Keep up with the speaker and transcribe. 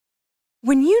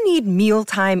When you need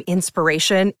mealtime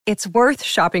inspiration, it's worth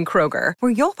shopping Kroger,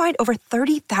 where you'll find over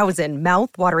 30,000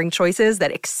 mouth-watering choices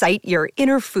that excite your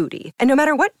inner foodie. And no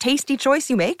matter what tasty choice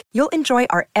you make, you'll enjoy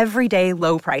our everyday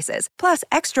low prices, plus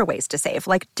extra ways to save,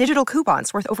 like digital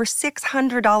coupons worth over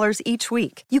 $600 each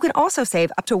week. You can also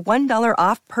save up to $1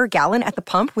 off per gallon at the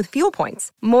pump with fuel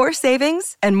points. More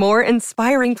savings and more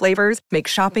inspiring flavors make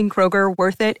shopping Kroger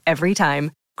worth it every time.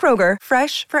 Kroger,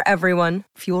 fresh for everyone.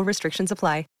 Fuel restrictions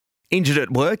apply. Injured at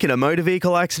work in a motor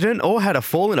vehicle accident or had a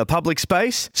fall in a public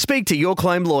space? Speak to Your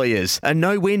Claim Lawyers, a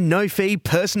no-win, no-fee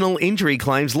personal injury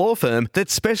claims law firm that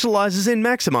specialises in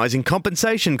maximising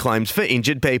compensation claims for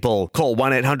injured people. Call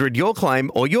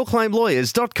 1-800-YOUR-CLAIM or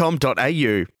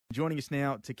yourclaimlawyers.com.au. Joining us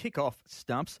now to kick off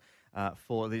Stumps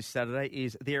for this Saturday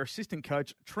is their assistant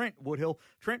coach, Trent Woodhill.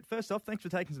 Trent, first off, thanks for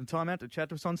taking some time out to chat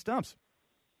to us on Stumps.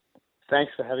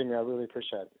 Thanks for having me. I really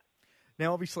appreciate it.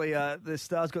 Now, obviously, the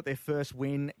Stars got their first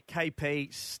win.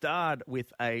 KP starred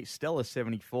with a stellar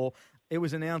 74. It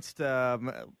was announced a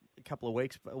couple of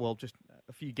weeks, just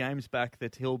a few games back,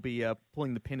 that he'll be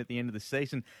pulling the pin at the end of the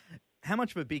season. How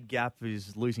much of a big gap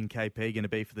is losing KP going to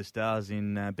be for the Stars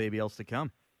in BBLs to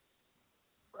come?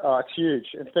 Oh, it's huge,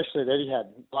 especially at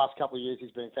Etihad. The last couple of years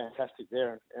he's been fantastic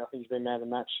there, and I think he's been man of the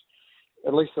match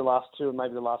at least the last two and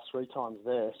maybe the last three times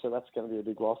there, so that's going to be a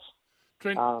big loss.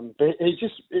 But he's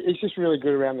just really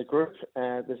good around the group.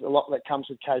 There's a lot that comes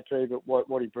with KP, but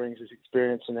what he brings is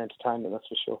experience and entertainment, that's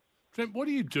for sure. Trent, what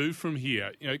do you do from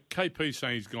here? You know, KP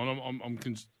saying he's gone.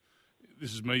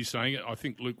 This is me saying it. I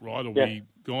think Luke Wright will be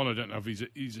gone. I don't know if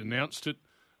he's announced it.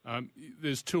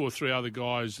 There's two or three other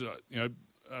guys,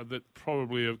 that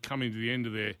probably are coming to the end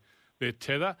of their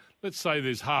tether. Let's say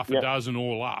there's half a dozen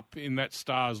all up in that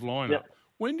Stars lineup. Yep.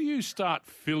 When do you start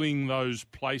filling those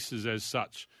places as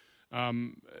such?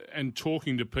 And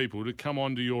talking to people to come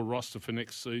onto your roster for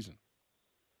next season?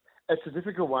 It's a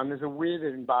difficult one. There's a weird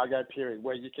embargo period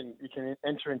where you can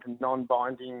enter into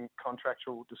non-binding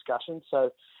contractual discussions. So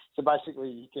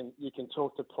basically you can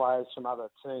talk to players from other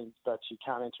teams, but you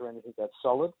can't enter anything that's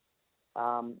solid.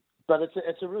 But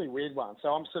it's a really weird one. So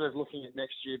I'm sort of looking at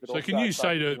next year. But so also can you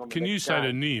say to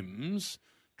Nims,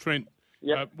 Trent,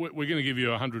 we're going to give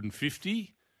you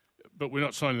 150. But we're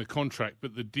not signing the contract.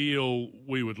 But the deal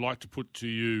we would like to put to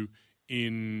you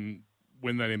in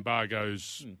when that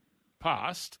embargo's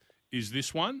passed is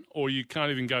this one, or you can't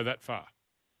even go that far?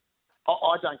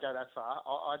 I don't go that far.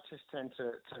 I just tend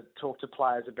to talk to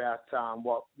players about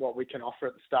what we can offer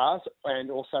at the Stars, and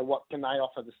also what can they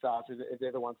offer the Stars if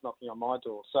they're the ones knocking on my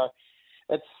door. So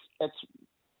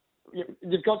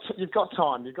you've got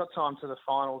time. You've got time to the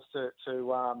finals to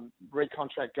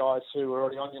recontract guys who are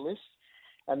already on your list.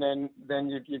 And then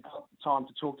you've got time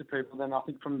to talk to people. Then I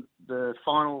think from the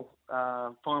final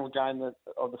game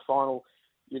of the final,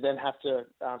 you then have to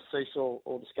cease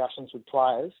all discussions with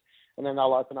players, and then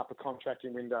they'll open up a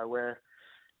contracting window where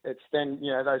it's then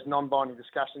those non-binding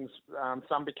discussions.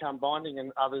 Some become binding,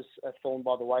 and others have fallen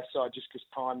by the wayside just because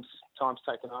time's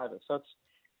taken over. So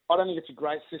I don't think it's a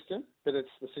great system, but it's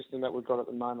the system that we've got at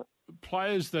the moment.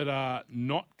 Players that are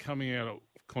not coming out of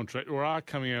contract or are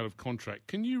coming out of contract,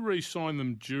 can you re-sign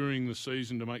them during the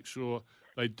season to make sure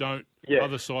they don't? Yeah.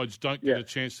 Other sides don't get a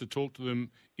chance to talk to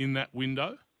them in that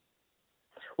window.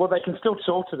 Well, they can still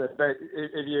talk to them. But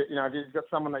if you've got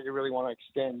someone that you really want to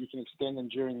extend, you can extend them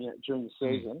during the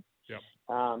season. Yep.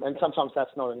 And sometimes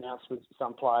that's not announced with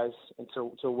some players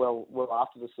until well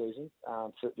after the season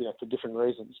for different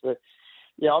reasons. But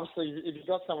yeah, obviously, if you've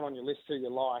got someone on your list who you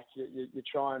like, you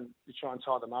try and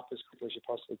tie them up as quickly as you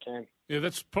possibly can. Yeah,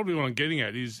 that's probably what I'm getting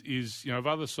at. Is if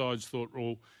other sides thought,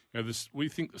 we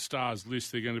think the Stars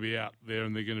list, they're going to be out there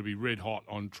and they're going to be red hot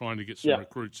on trying to get some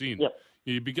recruits in. Yep.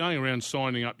 You'd be going around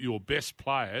signing up your best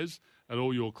players at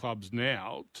all your clubs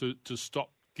now to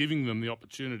stop giving them the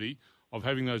opportunity of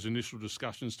having those initial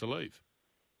discussions to leave.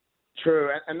 True,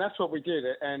 and that's what we did.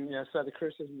 And so the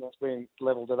criticism that's been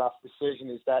levelled at us this season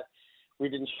is that we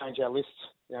didn't change our list.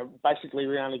 Basically,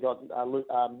 we only got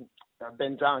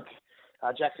Ben Dunk.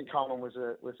 Jackson Coleman was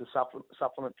a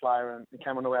supplement player and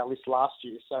came onto our list last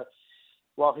year. So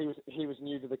while he was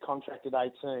new to the contract at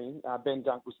 18, Ben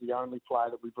Dunk was the only player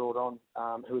that we brought on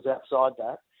who was outside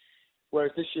that.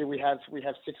 Whereas this year we have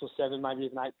 6 or 7, maybe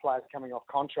even 8 players coming off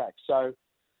contract. So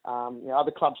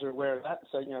other clubs are aware of that.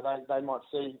 So they might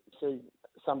see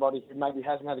somebody who maybe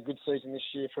hasn't had a good season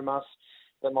this year from us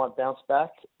that might bounce back.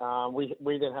 We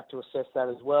then have to assess that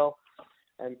as well,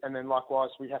 and then likewise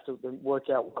we have to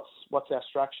work out what's our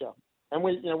structure. And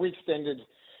we extended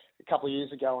a couple of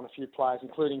years ago on a few players,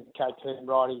 including KP and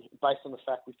Righty, based on the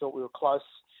fact we thought we were close.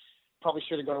 Probably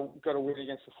should have got a win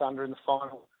against the Thunder in the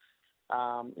final.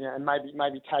 and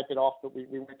maybe tape it off. But we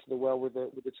went to the well with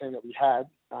the team that we had.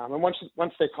 And once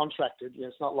they're contracted,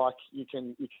 it's not like you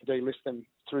can delist them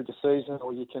through the season,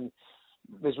 or you can.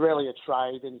 There's rarely a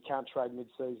trade, and you can't trade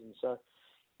mid-season. So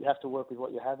you have to work with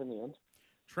what you have in the end.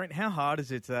 Trent, how hard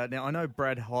is it? Now, I know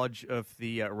Brad Hodge of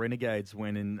the Renegades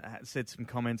went and said some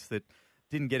comments that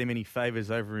didn't get him any favours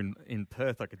over in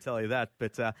Perth, I could tell you that.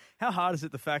 But how hard is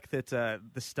it, the fact that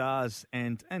the Stars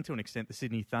and to an extent the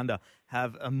Sydney Thunder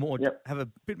have a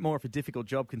bit more of a difficult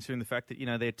job, considering the fact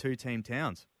that, they're two-team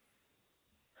towns?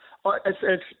 Oh,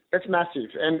 it's massive.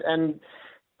 And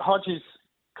Hodge's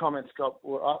comments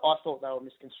I thought they were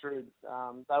misconstrued.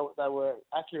 They were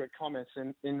accurate comments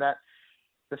in that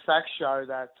the facts show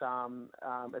that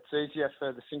it's easier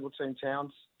for the single team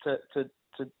towns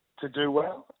to do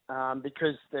well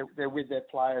because they're with their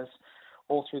players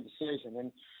all through the season.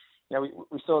 And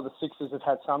we saw the Sixers have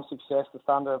had some success. The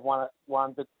Thunder have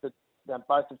won, but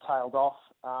both have tailed off.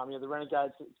 The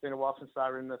Renegades, it's been a while since they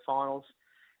were in the finals,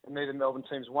 and neither Melbourne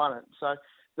teams won it. So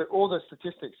all the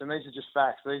statistics, and these are just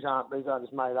facts. These aren't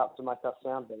just made up to make us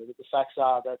sound better. The facts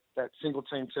are that single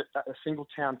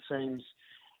town teams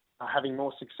are having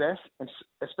more success, and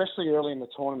especially early in the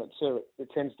tournament too. It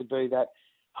tends to be that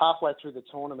halfway through the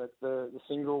tournament, the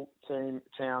single team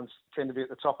towns tend to be at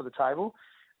the top of the table,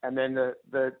 and then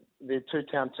the two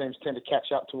town teams tend to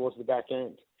catch up towards the back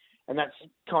end. And that's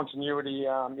continuity,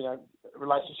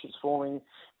 relationships forming,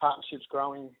 partnerships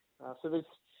growing. So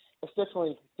it's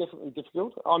definitely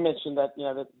difficult. I mentioned that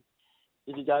that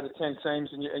if you go to 10 teams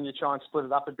and you try and split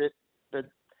it up a bit, but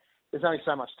there's only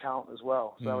so much talent as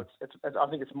well. So I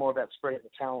think it's more about spreading the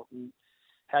talent and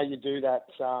how you do that.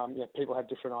 People have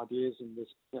different ideas, and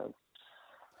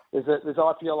there's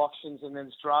IPL auctions and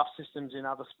there's draft systems in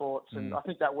other sports, and I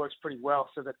think that works pretty well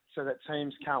so that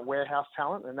teams can't warehouse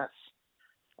talent, and I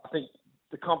think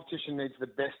the competition needs the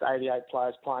best 88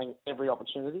 players playing every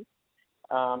opportunity.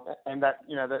 And that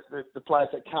the players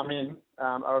that come in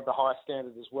are of the highest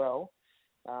standard as well.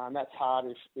 And that's hard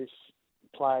if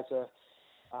players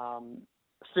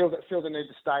feel the need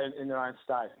to stay in their own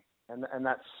state, and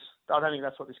I don't think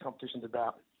that's what this competition's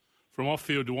about. From off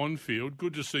field to on field,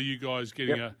 good to see you guys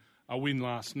getting a win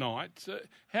last night.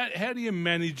 How do you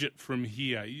manage it from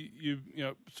here? You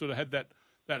sort of had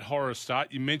that horror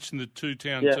start. You mentioned the two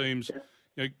town teams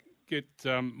get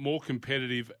more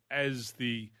competitive as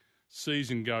the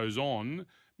season goes on.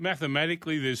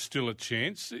 Mathematically, there's still a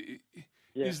chance.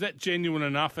 Yeah. Is that genuine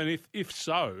enough? And if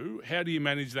so, how do you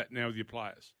manage that now with your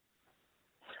players?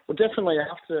 Well, definitely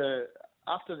after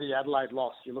the Adelaide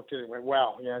loss, you looked at it and went,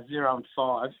 wow,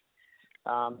 0-5.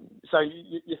 So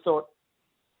you thought,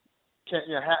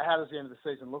 how does the end of the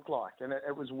season look like? And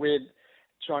it was weird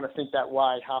trying to think that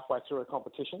way halfway through a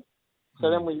competition. So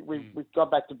then we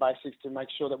got back to basics to make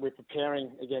sure that we're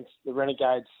preparing against the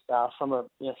Renegades from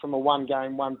a one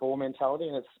game, one ball mentality,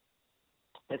 and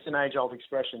it's an age-old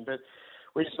expression. But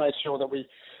we just made sure that we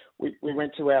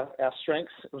went to our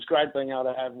strengths. It was great being able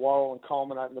to have Worrell and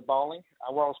Coleman open the bowling.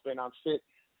 Worrell's been unfit,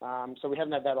 so we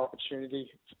haven't had that opportunity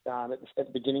at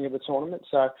the beginning of the tournament.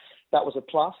 So that was a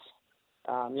plus.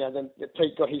 Then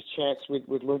Pete got his chance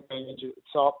with Luke being injured at the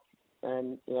top.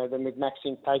 And then with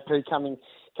Maxine KP coming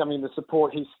to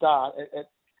support his start, it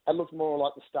looked more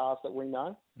like the Stars that we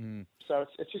know. So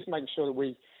it's just making sure that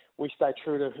we stay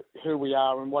true to who we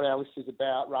are and what our list is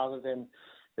about, rather than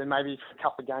maybe a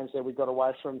couple of games there we got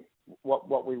away from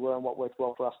what we were and what worked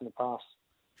well for us in the past.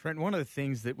 Trent, one of the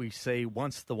things that we see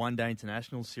once the one-day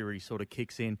international series sort of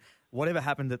kicks in, whatever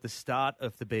happened at the start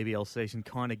of the BBL season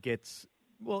kind of gets...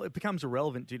 Well, it becomes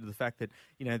irrelevant due to the fact that,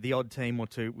 the odd team or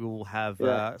two will have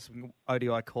some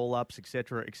ODI call-ups, et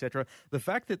cetera, et cetera. The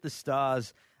fact that the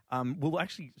Stars will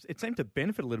actually, it seemed to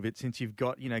benefit a little bit since you've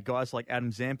got, guys like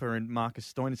Adam Zampa and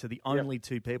Marcus Stoinis are the only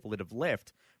two people that have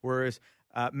left, whereas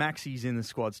Maxi's in the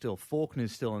squad still,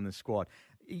 Faulkner's still in the squad.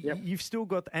 You've still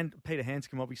got, and Peter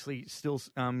Hanscom obviously still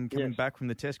coming back from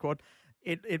the test squad.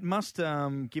 It must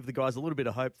give the guys a little bit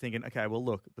of hope, thinking, okay, well,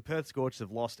 look, the Perth Scorchers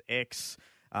have lost X.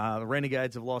 The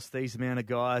Renegades have lost these amount of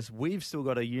guys. We've still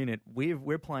got a unit.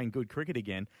 We're playing good cricket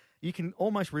again. You can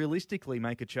almost realistically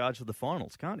make a charge for the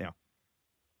finals, can't you?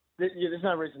 There's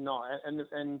no reason not.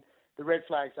 And the red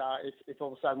flags are if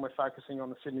all of a sudden we're focusing on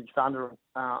the Sydney Thunder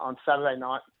on Saturday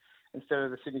night instead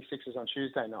of the Sydney Sixers on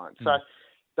Tuesday night. So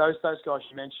those guys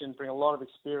you mentioned bring a lot of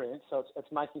experience. So it's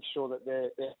making sure that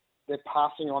they're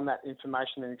passing on that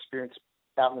information and experience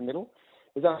out in the middle.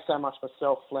 There's only so much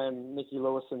myself, Flem, Nicky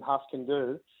Lewis and Huss can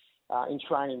do in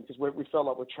training, because we felt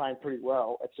like we're trained pretty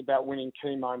well. It's about winning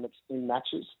key moments in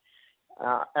matches.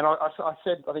 And I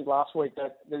said, I think last week,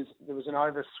 that there was an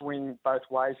overswing both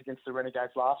ways against the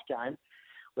Renegades last game,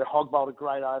 where Hogg bowled a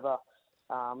great over.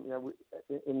 I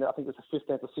think it was the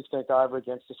 15th or 16th over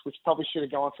against us, which probably should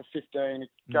have gone for 15. It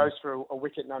goes for a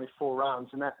wicket and only 4 runs,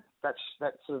 and that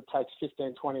sort of takes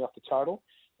 15, 20 off the total.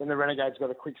 Then the Renegades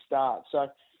got a quick start. So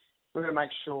we're going to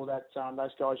make sure that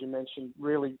those guys you mentioned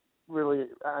really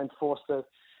enforce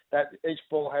that each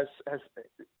ball has the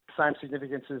same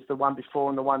significance as the one before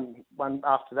and the one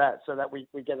after that, so that we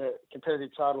get a competitive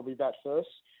total, we bat first,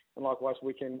 and likewise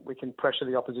we can pressure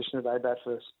the opposition if they bat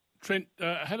first. Trent,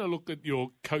 had a look at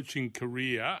your coaching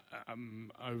career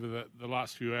over the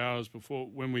last few hours before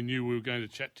when we knew we were going to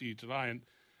chat to you today,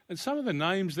 and some of the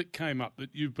names that came up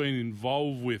that you've been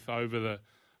involved with over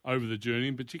the journey,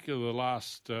 in particular the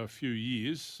last few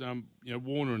years.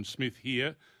 Warner and Smith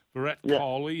here, Virat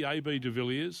Kohli, AB de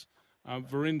Villiers,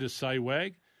 Virender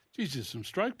Sehwag. Geez, there's some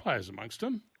stroke players amongst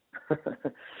them.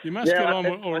 You must get on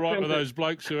all right with those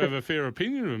blokes who have a fair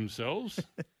opinion of themselves.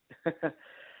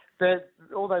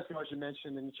 All those guys you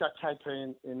mentioned, and you chuck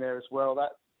KP in there as well,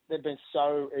 they've been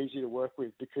so easy to work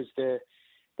with because they're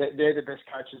the best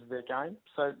coaches of their game.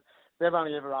 So they've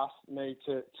only ever asked me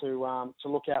to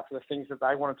look out for the things that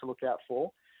they wanted to look out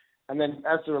for. And then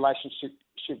as the relationship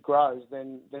grows,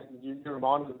 then you're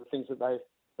reminded of the things that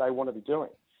they want to be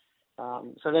doing.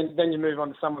 So then you move on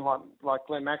to someone like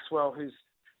Glenn Maxwell, who's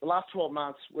the last 12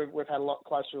 months we've had a lot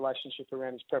closer relationship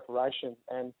around his preparation,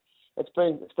 and it's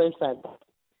been fantastic.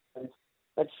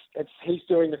 He's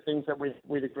doing the things that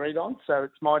we'd agreed on. So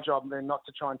it's my job then not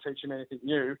to try and teach him anything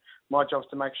new. My job is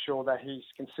to make sure that he's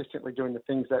consistently doing the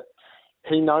things that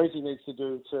he knows he needs to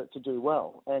do to do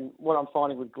well. And what I'm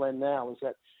finding with Glenn now is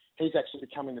that he's actually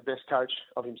becoming the best coach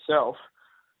of himself.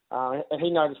 And he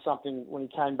noticed something when he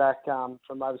came back from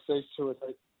overseas tours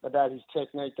about his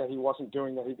technique that he wasn't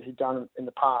doing that he'd done in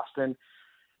the past. And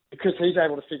because he's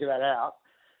able to figure that out,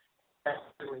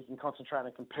 he can concentrate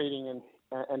on competing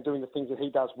and doing the things that he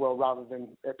does well rather than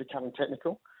it becoming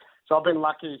technical. So I've been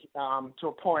lucky to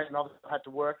a point, and I've had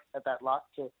to work at that luck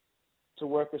to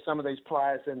work with some of these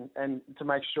players and to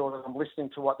make sure that I'm listening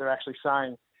to what they're actually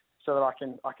saying so that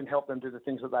I can help them do the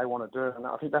things that they want to do. And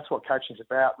I think that's what coaching's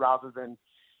about, rather than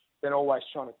always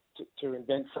trying to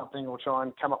invent something or try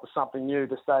and come up with something new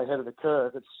to stay ahead of the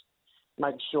curve. It's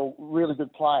making sure really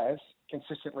good players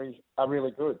consistently are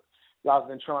really good, rather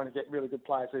than trying to get really good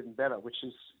players even better, which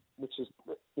is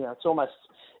it's almost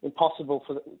impossible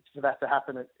for that to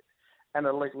happen at an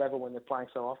elite level when they're playing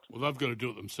so often. Well, they've got to do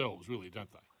it themselves, really,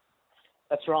 don't they?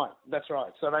 That's right.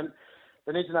 So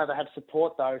they need to know they have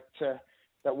support, though,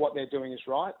 that what they're doing is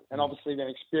right, and obviously then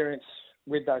experience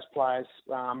with those players.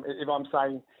 If I'm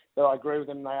saying that I agree with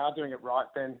them, they are doing it right,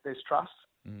 then there's trust.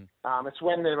 It's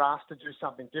when they're asked to do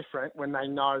something different, when they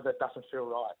know that doesn't feel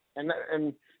right,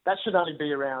 and that should only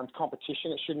be around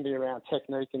competition. It shouldn't be around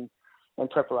technique and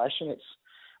preparation.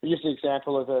 We use the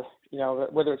example of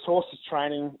whether it's horses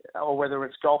training or whether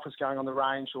it's golfers going on the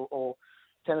range or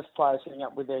tennis players sitting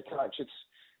up with their coach.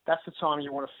 That's the time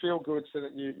you want to feel good so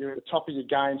that you're at the top of your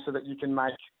game, so that you can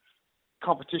make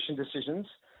competition decisions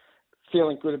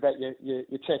feeling good about your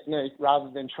technique, rather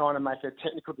than trying to make a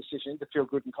technical decision to feel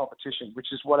good in competition, which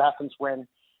is what happens when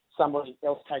somebody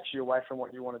else takes you away from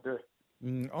what you want to do.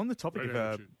 On the topic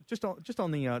of just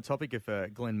on the topic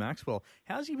of Glenn Maxwell,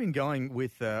 how's he been going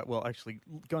with?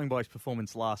 Going by his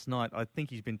performance last night, I think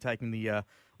he's been taking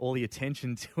all the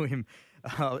attention to him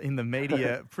in the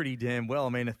media pretty damn well. I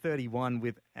mean, a 31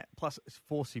 with plus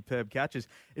 4 superb catches.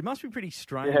 It must be pretty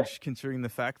strange considering the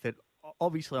fact that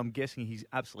obviously I'm guessing he's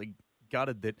absolutely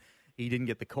gutted that he didn't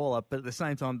get the call up, but at the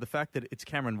same time, the fact that it's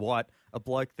Cameron White, a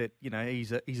bloke that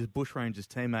he's a Bushrangers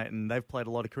teammate, and they've played a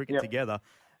lot of cricket together.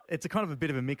 It's a kind of a bit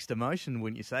of a mixed emotion,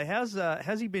 wouldn't you say?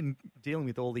 How's he been dealing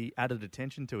with all the added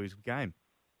attention to his game?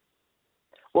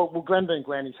 Well, Glenn being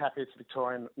Glenn, he's happy it's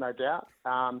Victorian, no doubt.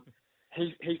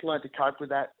 He's learned to cope with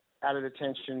that added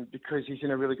attention because he's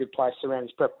in a really good place around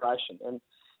his preparation. And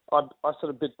I sort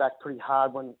of bit back pretty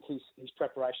hard when his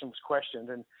preparation was questioned.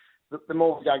 And the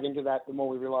more we dug into that, the more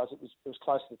we realised it was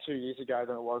closer to 2 years ago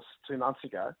than it was 2 months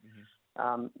ago.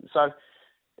 So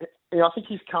I think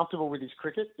he's comfortable with his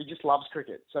cricket. He just loves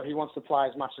cricket. So he wants to play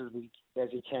as much as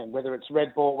he can, whether it's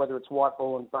red ball, whether it's white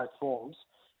ball in both forms.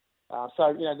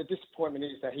 So the disappointment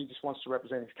is that he just wants to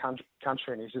represent his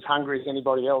country, and he's as hungry as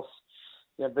anybody else,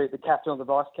 be the captain or the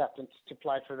vice captain to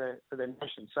play for their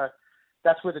nation. So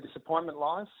that's where the disappointment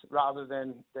lies, rather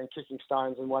than kicking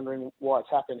stones and wondering why it's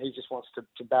happened. He just wants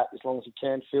to bat as long as he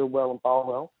can, feel well and bowl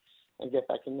well, and get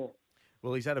back in there.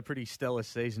 Well, he's had a pretty stellar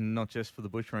season, not just for the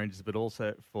Bushrangers, but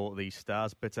also for the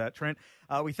Stars. But Trent,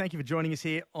 we thank you for joining us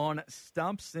here on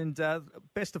Stumps, and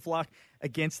best of luck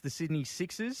against the Sydney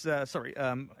Sixers.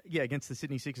 Against the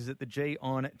Sydney Sixers at the G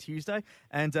on Tuesday.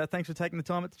 And thanks for taking the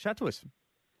time to chat to us.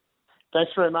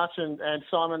 Thanks very much. And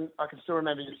Simon, I can still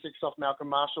remember your 6 off Malcolm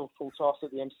Marshall full toss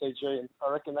at the MCG, and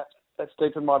I reckon that's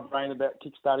deep in my brain about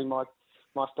kickstarting my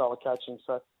style of coaching.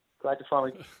 So great to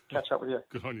finally catch up with you.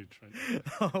 Good on you, Trent.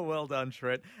 Oh, well done,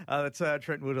 Trent. That's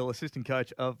Trent Woodall, assistant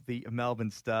coach of the Melbourne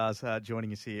Stars,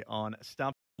 joining us here on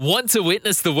Stump. Want to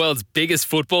witness the world's biggest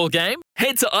football game?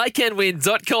 Head to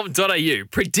iCanWin.com.au,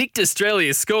 predict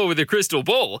Australia's score with a crystal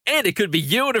ball, and it could be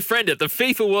you and a friend at the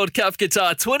FIFA World Cup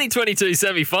Qatar 2022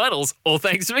 semi-finals, all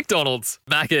thanks to McDonald's.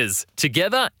 Maccas,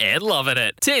 together and loving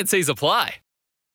it. TNCs apply.